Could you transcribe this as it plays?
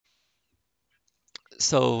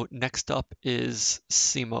So next up is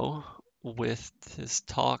Simo with his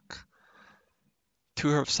talk,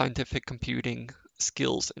 Tour of Scientific Computing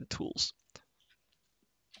Skills and Tools.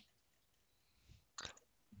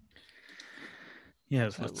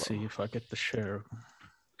 Yes, let's see if I get the share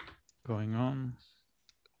going on.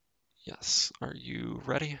 Yes, are you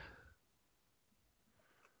ready?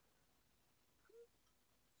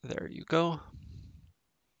 There you go.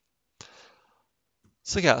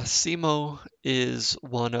 So yeah, Simo is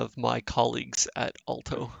one of my colleagues at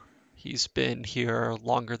Aalto. He's been here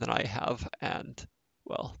longer than I have and,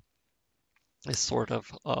 well, is sort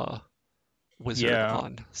of a wizard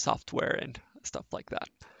on software and stuff like that.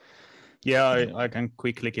 Yeah, I can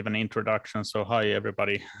quickly give an introduction. So hi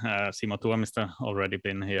everybody, Simo Tuomista, already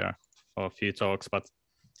been here for a few talks, but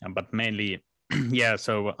mainly, yeah.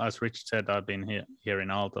 So as Rich said, I've been here in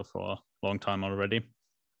Aalto for a long time already,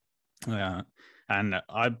 and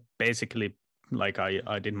I basically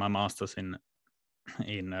I did my master's in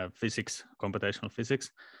physics, computational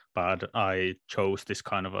physics, but I chose this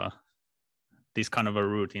kind of a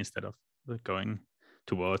route instead of going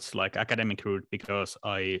towards like academic route, because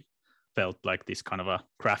I felt like this kind of a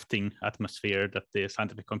crafting atmosphere that the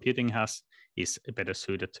scientific computing has is better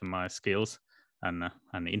suited to my skills and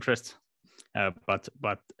interests. But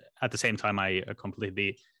at the same time, I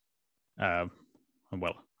completely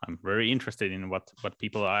I'm very interested in what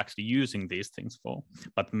people are actually using these things for.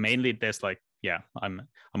 But mainly there's I'm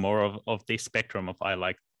more of this spectrum of I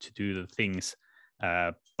like to do the things,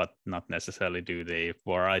 but not necessarily do the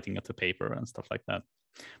writing of the paper and stuff like that.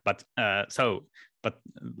 But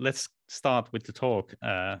let's start with the talk,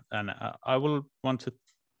 and I will want to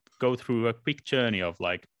go through a quick journey of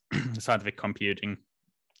like scientific computing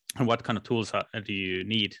and what kind of tools do you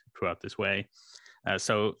need throughout this way.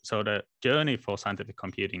 So the journey for scientific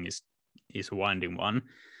computing is a winding one,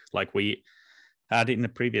 like we had in the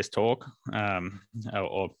previous talk,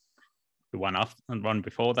 or the one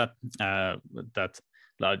before that, that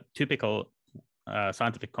like typical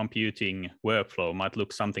scientific computing workflow might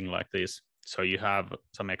look something like this. So you have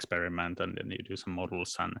some experiment, and then you do some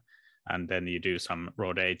models, and then you do some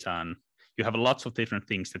raw data, and you have lots of different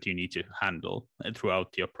things that you need to handle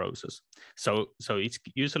throughout your process. So it's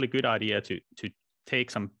usually a good idea to take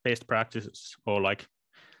some best practices, or like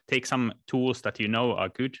take some tools that you know are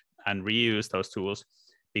good and reuse those tools,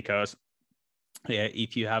 because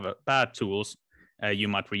if you have bad tools, you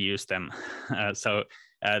might reuse them. So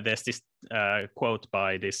there's this quote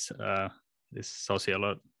by this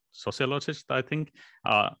sociologist, I think,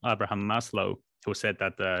 Abraham Maslow, who said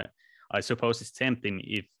that I suppose it's tempting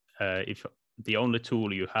if the only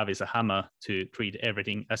tool you have is a hammer to treat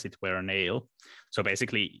everything as it were a nail. So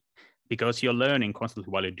basically, because you're learning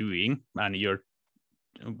constantly while you're doing, and you're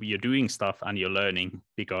doing stuff and you're learning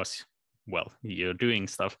because, well, you're doing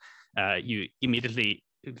stuff, you immediately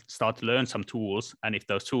start to learn some tools. And if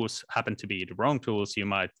those tools happen to be the wrong tools, you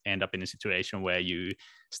might end up in a situation where you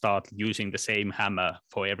start using the same hammer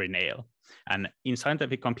for every nail. And in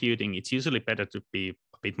scientific computing, it's usually better to be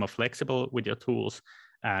a bit more flexible with your tools,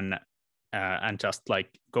 and just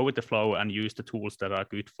like go with the flow and use the tools that are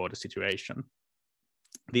good for the situation.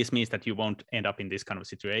 This means that you won't end up in this kind of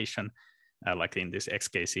situation, like in this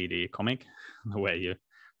XKCD comic, where you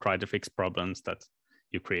try to fix problems that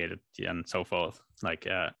you created and so forth. Like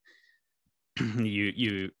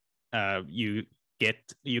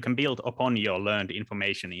you can build upon your learned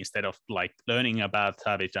information instead of like learning a bad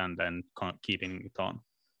habit and then keeping it on.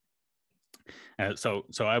 So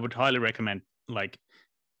I would highly recommend like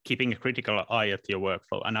keeping a critical eye at your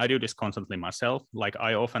workflow. And I do this constantly myself. Like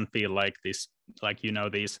I often feel like this, like, you know,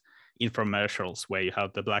 these infomercials where you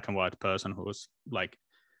have the black and white person who's like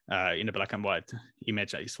in the black and white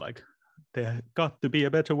image is like, there got to be a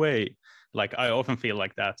better way. Like I often feel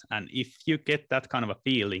like that. And if you get that kind of a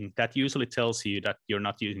feeling, that usually tells you that you're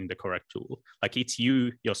not using the correct tool. Like it's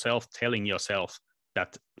you yourself telling yourself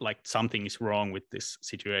that like something is wrong with this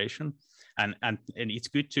situation. And it's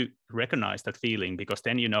good to recognize that feeling, because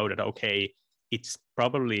then you know that, okay, it's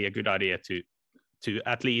probably a good idea to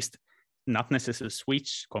at least not necessarily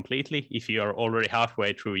switch completely. If you are already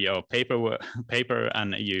halfway through your paper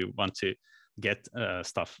and you want to get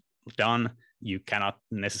stuff done, you cannot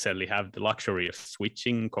necessarily have the luxury of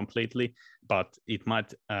switching completely, but it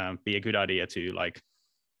might be a good idea to like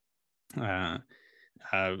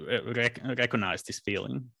recognize this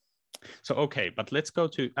feeling. So okay, but let's go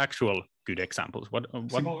to actual good examples.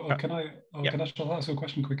 Simo, can I just ask you a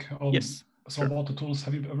question quick? Yes. So about the tools,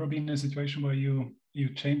 have you ever been in a situation where you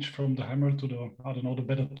change from the hammer to the, I don't know, the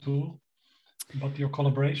better tool, but your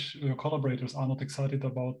collaborators are not excited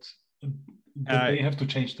about that they have to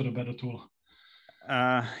change to the better tool?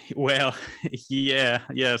 Well, yeah,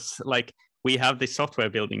 yes. Like we have this software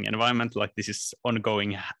building environment. Like this is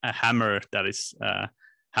ongoing a hammer that is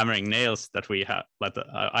hammering nails that we have, that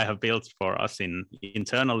I have built for us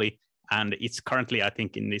internally, and it's currently, I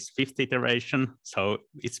think, in this 5th iteration. So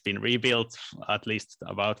it's been rebuilt at least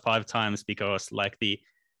about 5 times because like the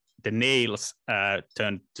nails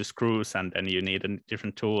turn to screws, and then you need a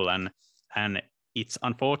different tool, and it's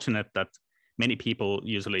unfortunate that many people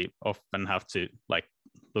usually often have to like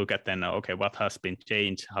look at then, okay, what has been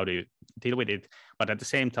changed, how do you deal with it? But at the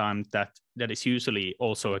same time, that is usually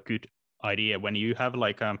also a good idea when you have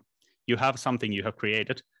like you have something you have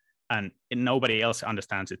created and nobody else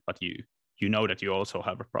understands it but you know that you also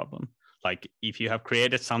have a problem. Like if you have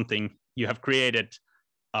created something, you have created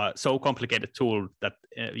so complicated tool that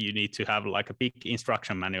you need to have like a big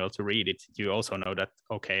instruction manual to read it. You also know that,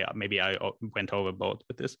 okay, maybe I went overboard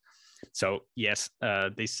with this. So yes,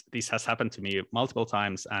 this has happened to me multiple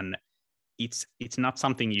times, and it's not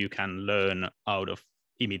something you can learn out of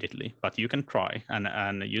immediately, but you can try.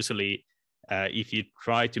 And usually, if you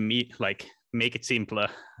try to make it simpler,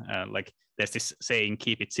 like there's this saying,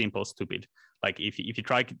 "Keep it simple, stupid." Like if you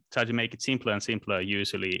try to make it simpler and simpler,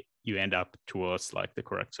 usually you end up towards like the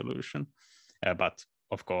correct solution. But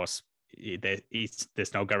of course,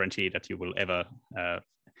 there's no guarantee that you will ever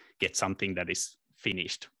get something that is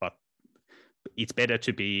finished. But it's better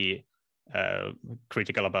to be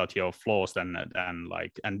critical about your flaws than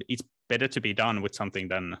like, and it's better to be done with something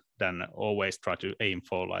than always try to aim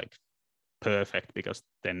for like perfect, because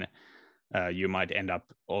then you might end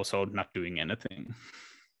up also not doing anything.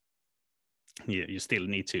 You still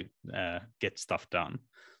need to get stuff done.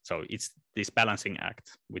 So it's this balancing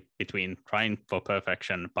act between trying for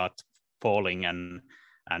perfection but falling and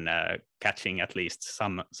catching at least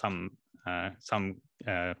some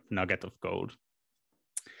nugget of gold.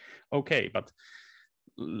 Okay, but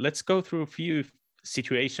let's go through a few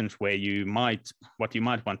situations where what you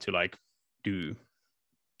might want to like do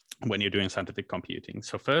when you're doing scientific computing.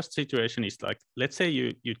 So first situation is like, let's say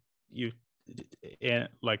you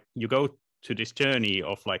go to this journey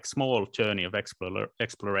of like small journey of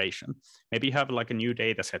exploration. Maybe you have like a new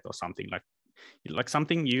data set or something, like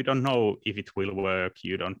something you don't know if it will work,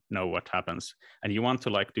 you don't know what happens, and you want to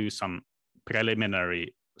like do some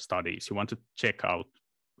preliminary studies. You want to check out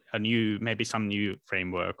maybe some new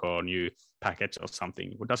framework or new package or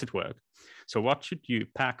something. Does it work? So what should you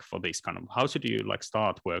pack for this kind of, how should you like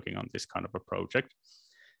start working on this kind of a project?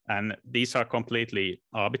 And these are completely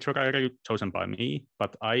arbitrarily chosen by me,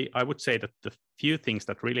 but I would say that the few things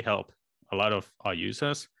that really help a lot of our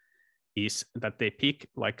users is that they pick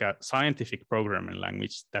like a scientific programming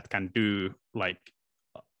language that can do like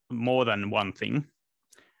more than one thing.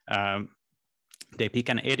 They pick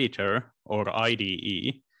an editor or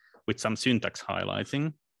IDE with some syntax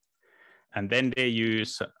highlighting, and then they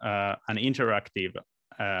use an interactive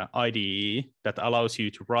IDE that allows you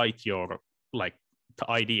to write your like the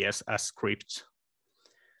IDEs as scripts.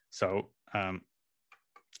 So I'll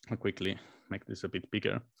quickly make this a bit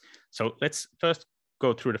bigger. So let's first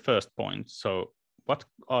go through the first point. So what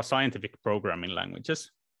are scientific programming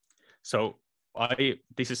languages? So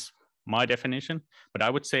this is my definition, but I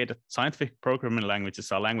would say that scientific programming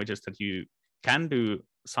languages are languages that you can do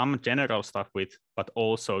some general stuff with, but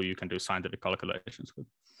also you can do scientific calculations with.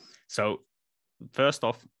 So first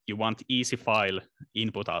off, you want easy file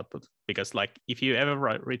input output, because like if you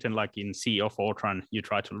ever written like in C or Fortran, you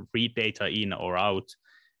try to read data in or out,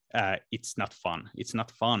 it's not fun. It's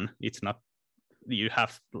not fun. It's not, you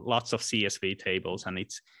have lots of CSV tables and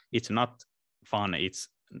it's not fun. It's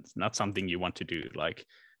not something you want to do, like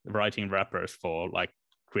writing wrappers for like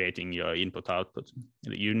creating your input output.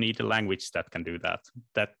 You need a language that can do that.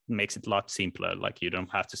 That makes it a lot simpler. Like you don't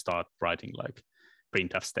have to start writing like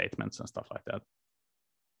printf statements and stuff like that.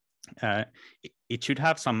 It should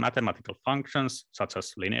have some mathematical functions such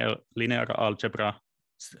as linear algebra,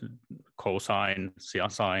 cosine,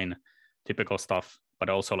 sine, typical stuff, but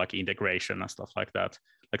also like integration and stuff like that,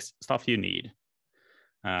 like stuff you need.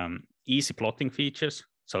 Easy plotting features,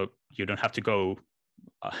 so you don't have to go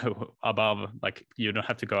above, like you don't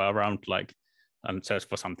have to go around like and search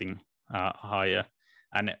for something higher,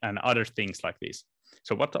 and other things like this.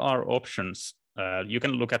 So what are options? You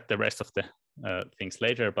can look at the rest of the things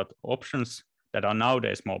later, but options that are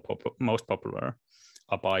nowadays most popular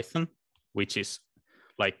are Python, which is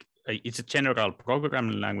like it's a general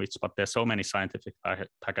programming language, but there's so many scientific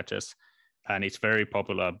packages, and it's very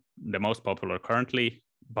popular, the most popular currently.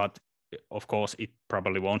 But of course, it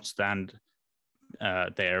probably won't stand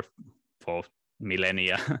there for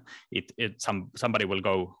millennia, somebody will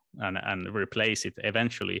go and replace it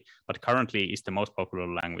eventually, but currently it's the most popular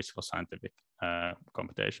language for scientific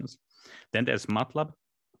computations. Then there's MATLAB,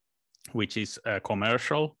 which is a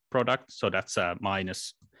commercial product. So that's a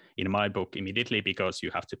minus in my book immediately, because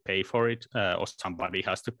you have to pay for it, or somebody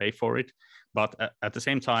has to pay for it. But at the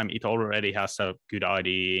same time, it already has a good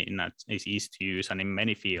IDE in that it's easy to use. And in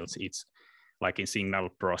many fields, it's like in signal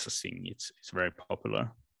processing, it's very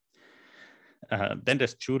popular. Then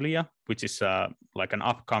there's Julia, which is like an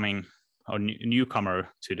upcoming or newcomer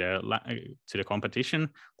to the competition,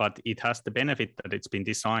 but it has the benefit that it's been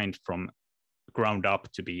designed from ground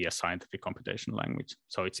up to be a scientific computation language.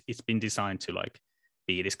 So it's been designed to like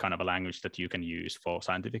be this kind of a language that you can use for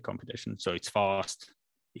scientific computation. So it's fast,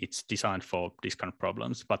 it's designed for these kind of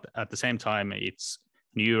problems, but at the same time it's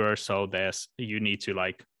newer. So you need to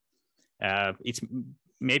like it's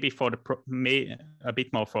maybe for a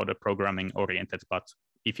bit more for the programming oriented, but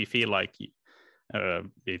if you feel like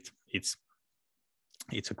it's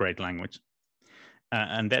a great language.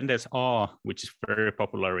 And then there's R, which is very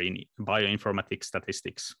popular in bioinformatics,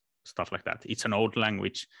 statistics, stuff like that. It's an old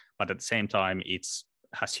language, but at the same time,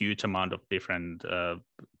 has huge amount of different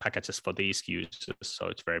packages for these users, so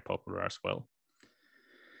it's very popular as well.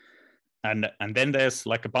 And then there's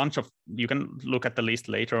like a bunch of, you can look at the list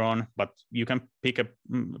later on, but you can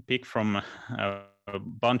pick from a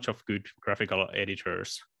bunch of good graphical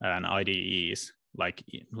editors and IDEs like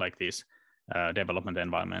these development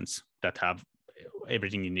environments that have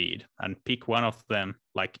everything you need, and pick one of them.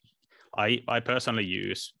 Like I personally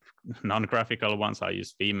use non-graphical ones. I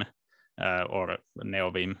use Vim or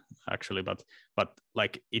NeoVim actually, but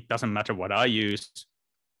like it doesn't matter what I use.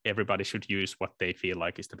 Everybody should use what they feel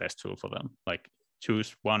like is the best tool for them. Like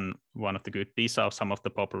choose one of the good. These are some of the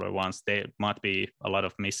popular ones. There might be a lot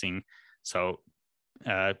of missing, so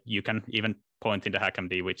you can even point in the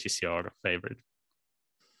HackMD which is your favorite.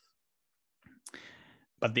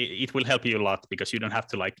 But it will help you a lot, because you don't have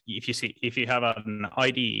to like, if you have an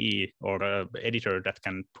IDE or an editor that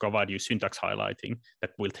can provide you syntax highlighting,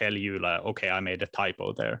 that will tell you like, okay, I made a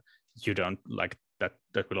typo there. You don't like that.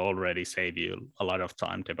 That will already save you a lot of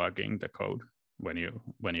time debugging the code when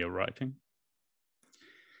you're writing.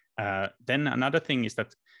 Then another thing is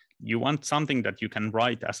that you want something that you can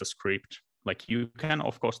write as a script. Like you can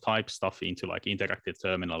of course type stuff into like interactive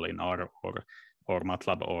terminal in R or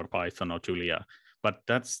MATLAB or Python or Julia, but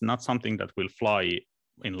that's not something that will fly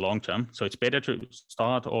in long term. So it's better to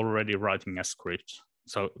start already writing a script.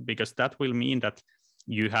 So because that will mean that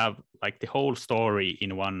you have like the whole story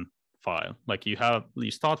in one file. Like you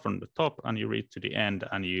start from the top and you read to the end,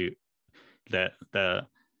 and the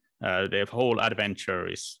whole adventure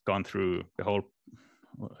is gone through the whole.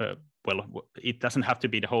 Well, it doesn't have to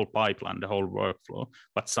be the whole pipeline, the whole workflow,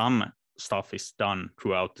 but some stuff is done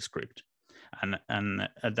throughout the script, and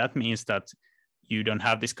that means that you don't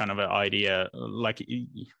have this kind of an idea, like,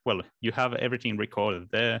 well, you have everything recorded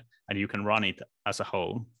there and you can run it as a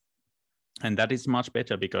whole. And that is much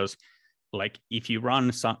better, because like if you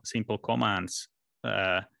run some simple commands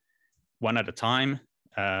one at a time,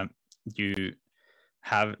 you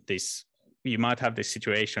might have this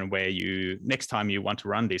situation where next time you want to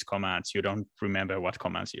run these commands, you don't remember what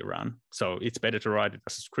commands you run. So it's better to write it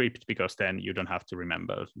as a script, because then you don't have to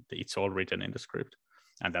remember. It's all written in the script,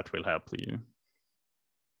 and that will help you.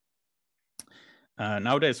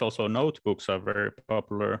 Nowadays also notebooks are very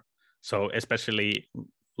popular. So especially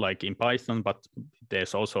like in Python, but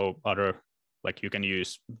there's also other, like you can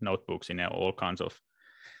use notebooks in all kinds of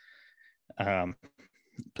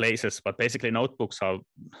places. But basically notebooks are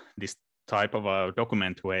this type of a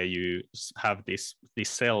document where you have these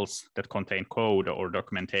cells that contain code or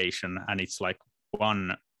documentation, and it's like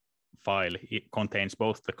one file. It contains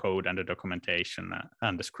both the code and the documentation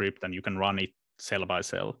and the script, and you can run it cell by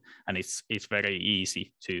cell, and it's very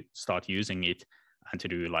easy to start using it and to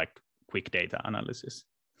do like quick data analysis.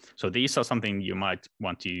 So these are something you might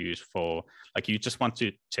want to use for, like, you just want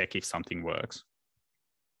to check if something works.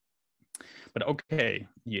 But okay,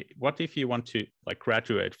 what if you want to like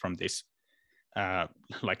graduate from this?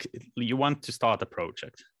 Like you want to start a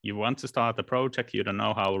project. You don't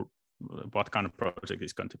know what kind of project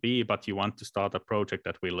it's going to be, but you want to start a project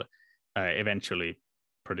that will eventually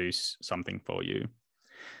produce something for you.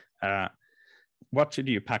 What should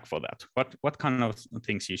you pack for that? What kind of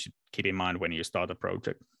things you should keep in mind when you start a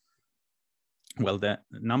project? Well, the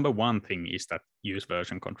number one thing is that use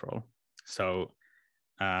version control. So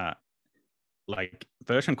like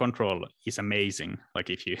version control is amazing, like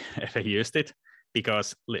if you ever used it,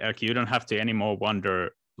 because like you don't have to anymore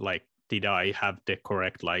wonder like, did I have the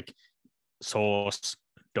correct like source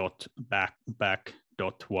dot back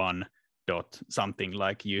dot one dot something.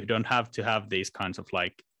 Like you don't have to have these kinds of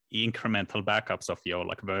like incremental backups of your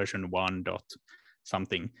like version 1 dot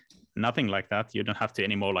something. Nothing like that. You don't have to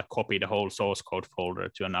anymore like copy the whole source code folder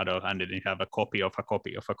to another, and then you have a copy of a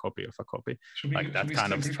copy of a copy of a copy. Like that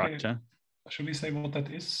kind of structure. Should we say what that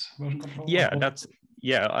is? Version control? Yeah, that's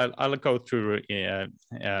I'll go through.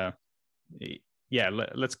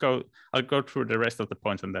 Let's go. I'll go through the rest of the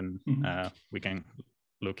points, and then we can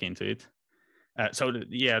look into it. That's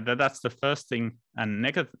the first thing. And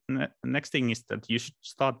next thing is that you should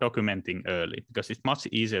start documenting early, because it's much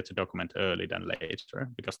easier to document early than later,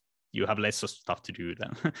 because you have less stuff to do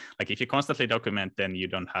then. Like if you constantly document, then you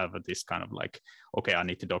don't have this kind of like, okay, I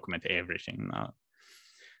need to document everything now.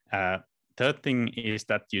 Third thing is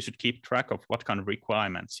that you should keep track of what kind of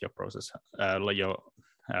requirements your process, your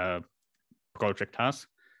project has.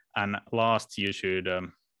 And last, you should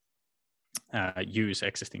use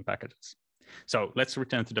existing packages. So let's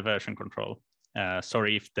return to the version control.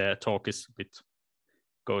 Sorry if the talk is a bit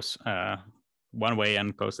goes one way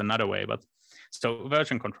and goes another way, but so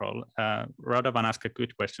version control. Radovan asked a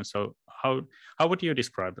good question. So how would you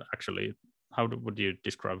describe actually? How would you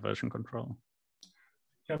describe version control?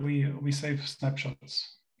 Yeah, we save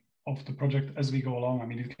snapshots of the project as we go along. I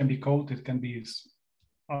mean, it can be code, it can be,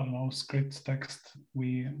 I don't know, script, text.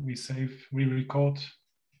 We save, we record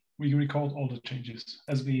all the changes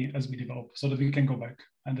as we develop, so that we can go back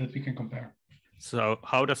and that we can compare. So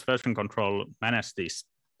how does version control manage these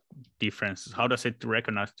differences? How does it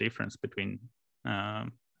recognize the difference between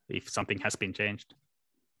if something has been changed?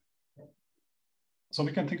 So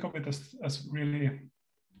we can think of it as really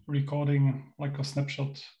recording like a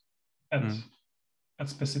snapshot at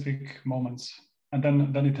specific moments, and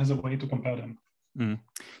then it has a way to compare them.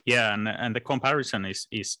 Yeah, and the comparison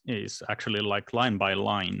is actually like line by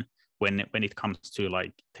line when it comes to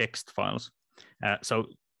like text files. So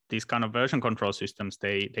these kind of version control systems,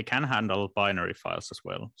 they can handle binary files as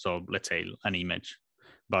well. So let's say an image,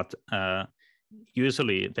 but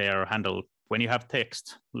usually they are handled when you have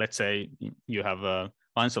text. Let's say you have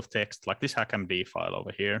lines of text like this HackMD file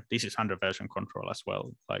over here. This is under version control as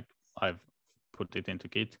well. Like I've put it into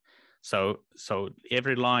Git. So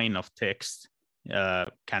every line of text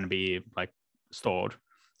can be like stored,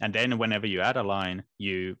 and then whenever you add a line,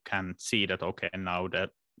 you can see that okay, now that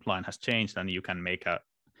line has changed, and you can make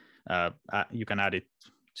you can add it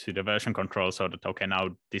to the version control so that okay, now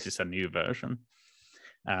this is a new version.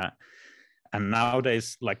 And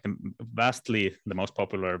nowadays, like vastly the most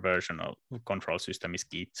popular version of control system is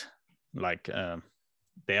Git. Like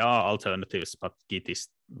there are alternatives, but Git is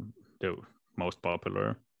the most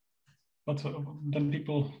popular. But then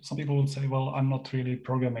some people would say, well, I'm not really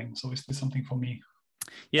programming, so is this something for me?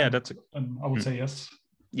 Yeah, and I would say yes.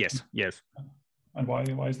 Yes. And why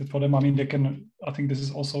is it for them? I mean, they can. I think this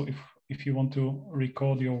is also if you want to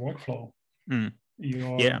record your workflow, a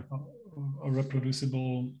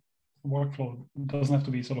reproducible workflow. It doesn't have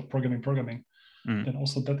to be sort of programming. Then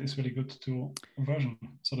also that is really good to version,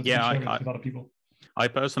 so that you can share it with other people. I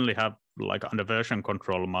personally have like under version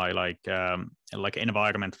control my like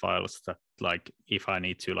environment files that like if I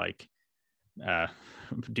need to like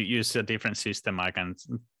to use a different system, I can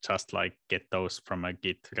just like get those from a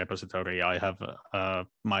Git repository. I have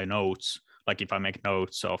my notes, like if I make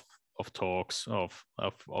notes of talks of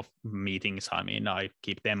meetings, I mean I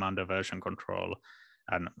keep them under version control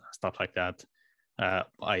and stuff like that.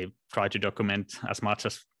 I try to document as much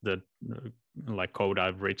as the like code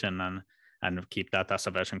I've written and keep that as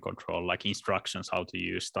a version control, like instructions how to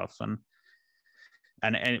use stuff.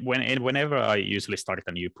 And whenever I usually start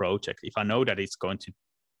a new project, if I know that it's going to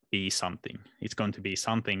be something,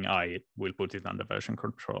 I will put it under version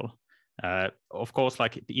control. Of course,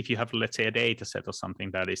 like if you have, let's say, a data set or something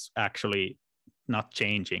that is actually not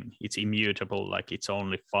changing, it's immutable, like it's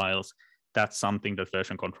only files, that's something that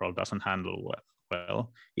version control doesn't handle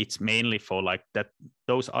well. It's mainly for like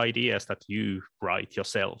those ideas that you write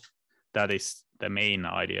yourself. That is the main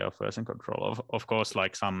idea of version control. Of course,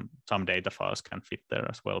 like some data files can fit there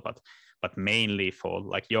as well, but mainly for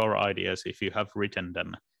like your ideas, if you have written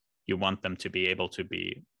them, you want them to be able to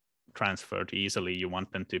be transferred easily. You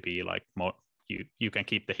want them to be like more. You can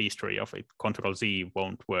keep the history of it. Control-Z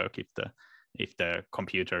won't work if the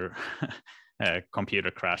computer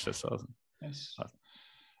crashes. Yes.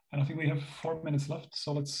 And I think we have 4 minutes left,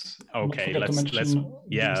 so let's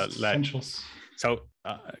essentials. So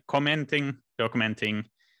commenting, documenting.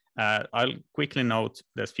 I'll quickly note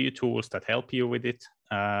there's few tools that help you with it.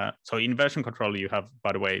 So in version control, you have,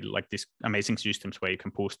 by the way, like these amazing systems where you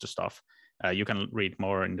can post the stuff. You can read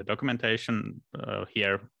more in the documentation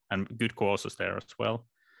here, and good courses there as well.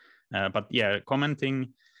 But yeah,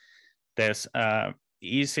 commenting, there's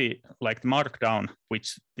easy, like Markdown,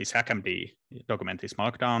 which this HackMD document is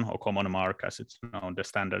Markdown or Common Mark as it's known, the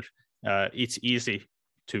standard. It's easy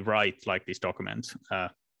to write like these documents.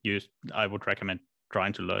 I would recommend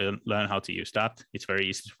trying to learn how to use that. It's very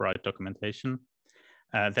easy to write documentation.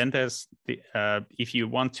 Then there's the if you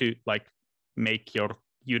want to like make your,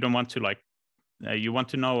 you don't want to like you want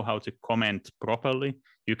to know how to comment properly,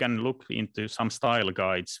 you can look into some style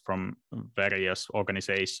guides from various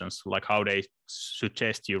organizations, like how they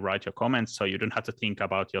suggest you write your comments, so you don't have to think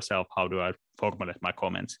about yourself, how do I formulate my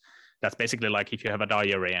comments. That's basically like if you have a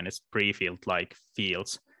diary and it's pre-filled like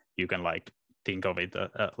fields, you can like think of it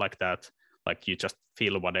like that, like you just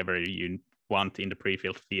fill whatever you want in the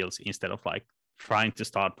pre-filled fields instead of like trying to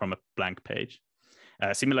start from a blank page.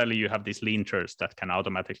 Similarly, you have these linters that can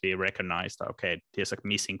automatically recognize that, okay, there's a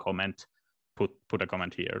missing comment, put a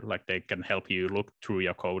comment here. Like they can help you look through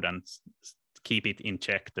your code and keep it in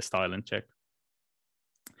check, the style in check.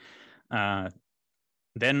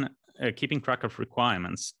 Then keeping track of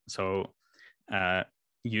requirements. So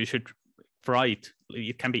you should write,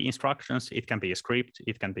 it can be instructions, it can be a script,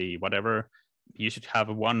 it can be whatever. You should have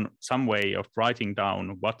some way of writing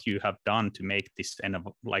down what you have done to make this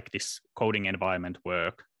this coding environment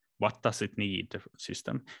work. What does it need, the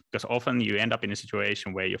system? Because often you end up in a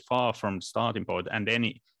situation where you're far from the starting point, and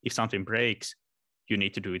then if something breaks, you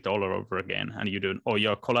need to do it all over again, and you don't, or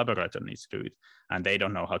your collaborator needs to do it, and they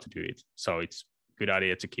don't know how to do it. So it's a good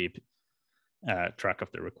idea to keep track of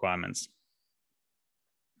the requirements.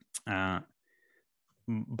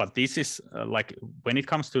 But this is like when it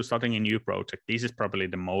comes to starting a new project, this is probably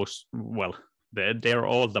the most, well, they're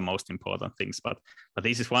all the most important things, but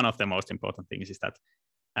this is one of the most important things, is that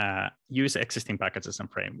use existing packages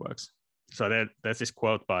and frameworks. So there's this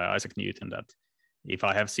quote by Isaac Newton that if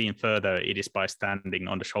I have seen further, it is by standing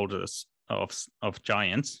on the shoulders of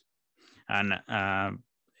giants. And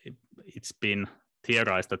it's been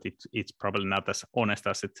theorized that it's probably not as honest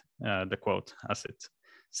as the quote as it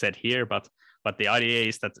said here, but the idea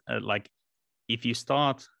is that like if you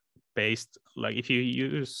start based, like if you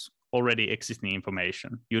use already existing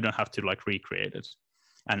information, you don't have to like recreate it.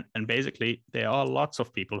 And basically there are lots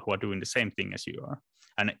of people who are doing the same thing as you are.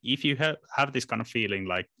 And if you have this kind of feeling,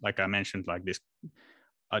 like I mentioned, like this,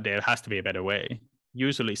 there has to be a better way.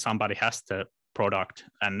 Usually somebody has the product,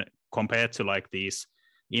 and compared to like these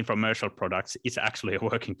infomercial products, it's actually a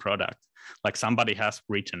working product. Like somebody has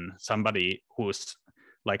written, somebody who's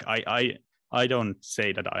like, I don't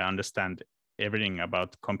say that I understand everything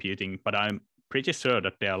about computing, but I'm pretty sure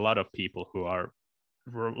that there are a lot of people who are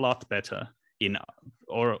a lot better in,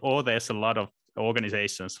 or there's a lot of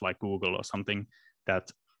organizations like Google or something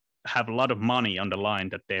that have a lot of money on the line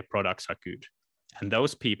that their products are good. And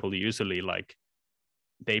those people usually like,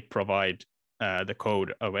 they provide the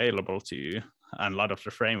code available to you and a lot of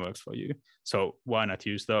the frameworks for you. So why not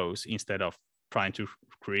use those instead of trying to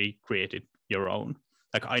create it your own?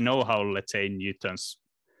 Like I know how, let's say, Newton's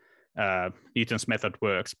method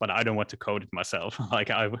works, but I don't want to code it myself.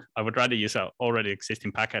 Like I would rather use an already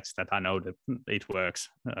existing package that I know that it works.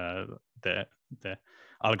 The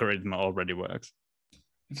algorithm already works.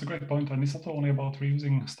 It's a great point, and it's not only about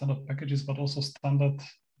reusing standard packages, but also standard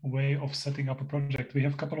way of setting up a project. We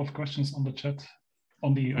have a couple of questions on the chat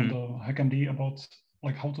on the HackMD about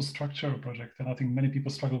like how to structure a project, and I think many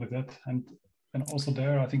people struggle with that. And also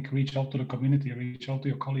there, I think reach out to the community, reach out to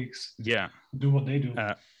your colleagues. Yeah, do what they do.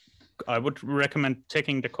 I would recommend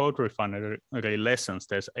checking the Code Refinery lessons.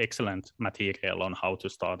 There's excellent material on how to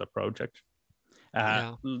start a project.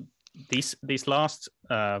 This last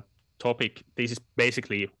topic, this is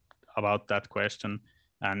basically about that question,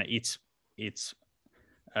 and it's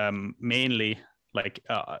mainly like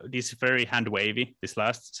this is very hand wavy, this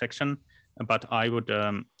last section. But I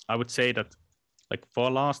would say that like for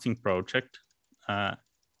a lasting project,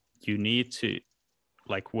 you need to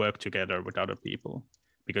like work together with other people,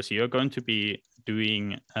 because you're going to be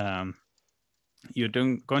doing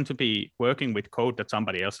going to be working with code that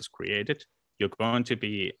somebody else has created. You're going to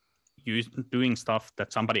be doing stuff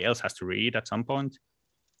that somebody else has to read at some point,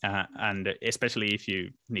 and especially if you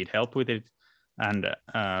need help with it. And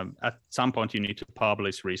at some point you need to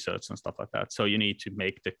publish research and stuff like that. So you need to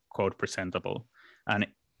make the code presentable. And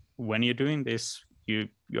when you're doing this,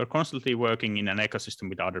 you're constantly working in an ecosystem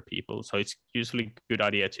with other people. So it's usually a good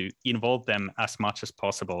idea to involve them as much as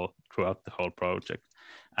possible throughout the whole project.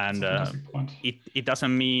 And it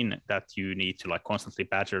doesn't mean that you need to like constantly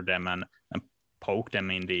badger them and poke them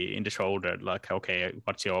in the shoulder, like, okay,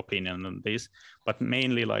 what's your opinion on this? But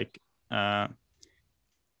mainly like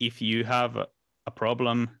if you have a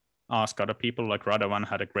problem, ask other people. Like Radovan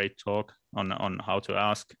had a great talk on how to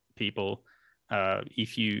ask people.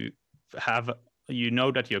 If you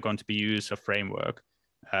know that you're going to be use a framework,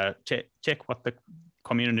 check what the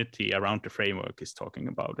community around the framework is talking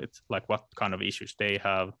about it, like what kind of issues they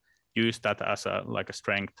have. Use that as a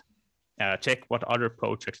strength. Check what other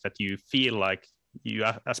projects that you feel like you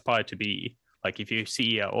aspire to be. Like if you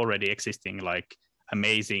see already existing like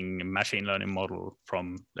amazing machine learning model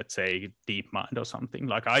from, let's say, DeepMind or something.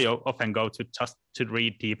 Like I often go to just to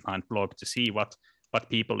read DeepMind blog to see what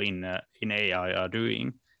people in AI are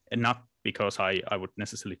doing, and not because I would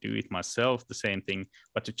necessarily do it myself, the same thing,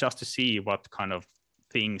 but just to see what kind of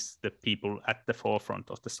things the people at the forefront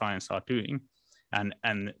of the science are doing,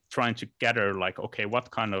 and trying to gather like, okay,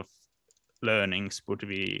 what kind of learnings would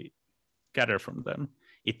we gather from them?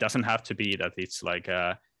 It doesn't have to be that it's like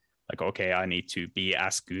okay, I need to be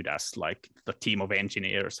as good as like the team of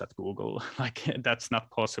engineers at Google. Like that's not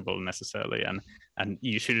possible necessarily, and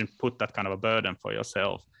you shouldn't put that kind of a burden for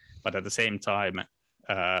yourself. But at the same time,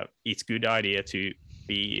 it's a good idea to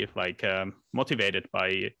be like motivated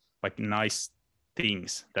by like nice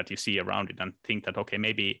things that you see around it, and think that, okay,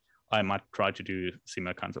 maybe I might try to do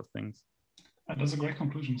similar kinds of things. And that's a great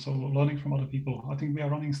conclusion. So learning from other people. I think we are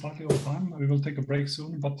running slightly over time. We will take a break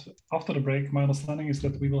soon, but after the break, my understanding is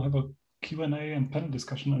that we will have a Q&A and panel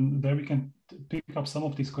discussion, and there we can pick up some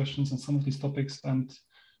of these questions and some of these topics and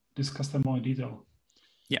discuss them more in detail.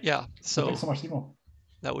 Yeah. So thanks so much, Timo.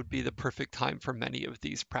 That would be the perfect time for many of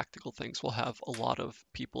these practical things. We'll have a lot of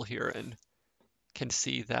people here and can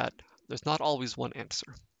see that there's not always one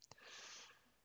answer.